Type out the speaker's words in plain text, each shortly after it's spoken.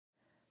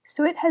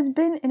So it has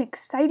been an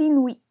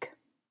exciting week.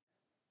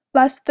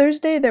 Last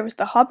Thursday there was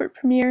the Hobbit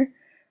premiere,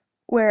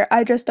 where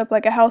I dressed up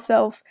like a house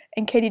elf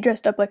and Katie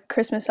dressed up like a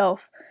Christmas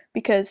elf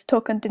because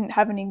Tolkien didn't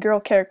have any girl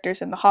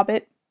characters in The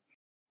Hobbit.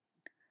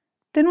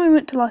 Then we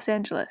went to Los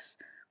Angeles,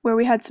 where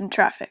we had some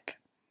traffic.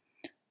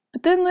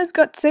 But then Liz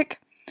got sick,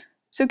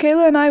 so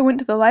Kayla and I went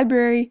to the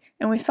library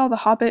and we saw The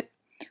Hobbit.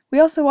 We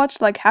also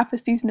watched like half a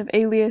season of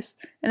Alias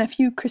and a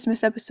few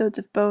Christmas episodes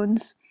of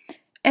Bones.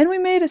 And we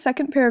made a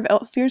second pair of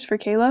elf ears for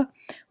Kayla.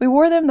 We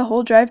wore them the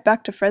whole drive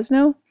back to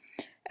Fresno.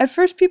 At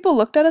first people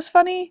looked at us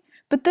funny,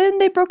 but then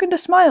they broke into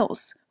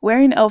smiles.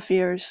 Wearing elf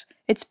ears.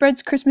 It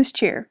spreads Christmas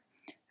cheer.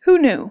 Who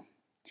knew?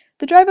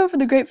 The drive over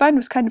the grapevine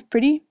was kind of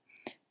pretty.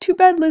 Too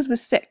bad Liz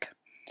was sick.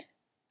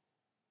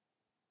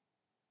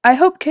 I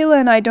hope Kayla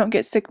and I don't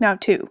get sick now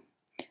too.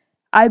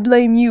 I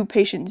blame you,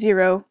 patient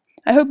zero.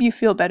 I hope you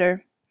feel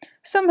better.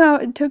 Somehow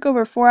it took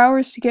over 4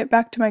 hours to get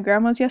back to my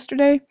grandma's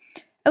yesterday.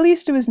 At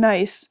least it was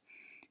nice.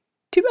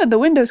 Too bad the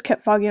windows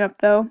kept fogging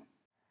up though.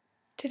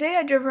 Today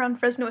I drove around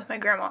Fresno with my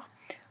grandma.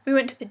 We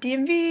went to the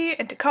DMV,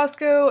 and to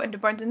Costco, and to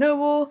Barnes &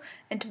 Noble,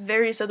 and to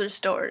various other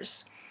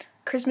stores.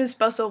 Christmas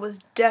bustle was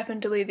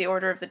definitely the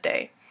order of the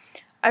day.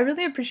 I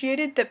really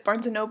appreciated that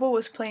Barnes & Noble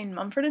was playing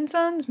Mumford &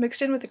 Sons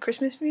mixed in with the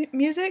Christmas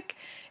music.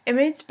 It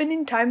made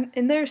spending time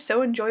in there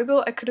so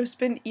enjoyable I could have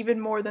spent even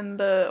more than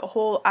the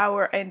whole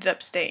hour I ended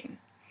up staying.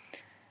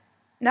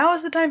 Now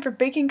is the time for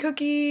baking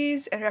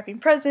cookies and wrapping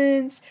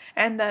presents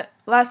and that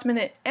last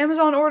minute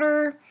Amazon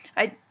order.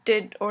 I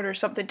did order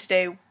something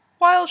today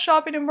while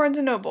shopping in Barnes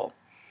 & Noble.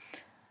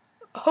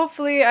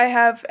 Hopefully I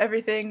have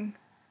everything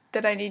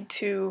that I need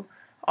to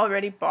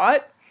already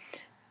bought.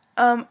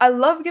 I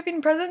love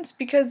giving presents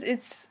because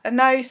it's a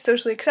nice,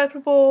 socially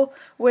acceptable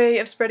way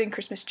of spreading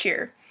Christmas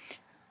cheer,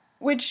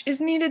 which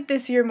is needed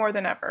this year more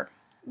than ever.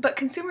 But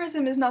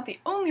consumerism is not the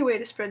only way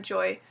to spread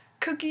joy.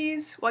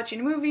 Cookies,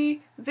 watching a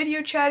movie,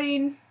 video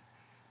chatting,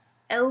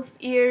 elf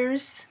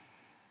ears.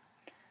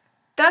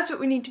 That's what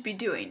we need to be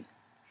doing.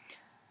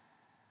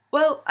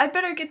 Well, I'd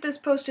better get this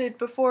posted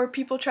before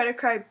people try to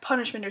cry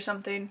punishment or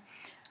something.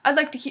 I'd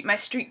like to keep my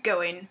streak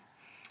going.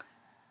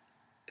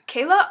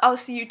 Kayla, I'll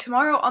see you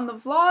tomorrow on the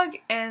vlog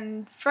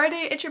and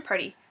Friday at your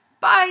party.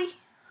 Bye!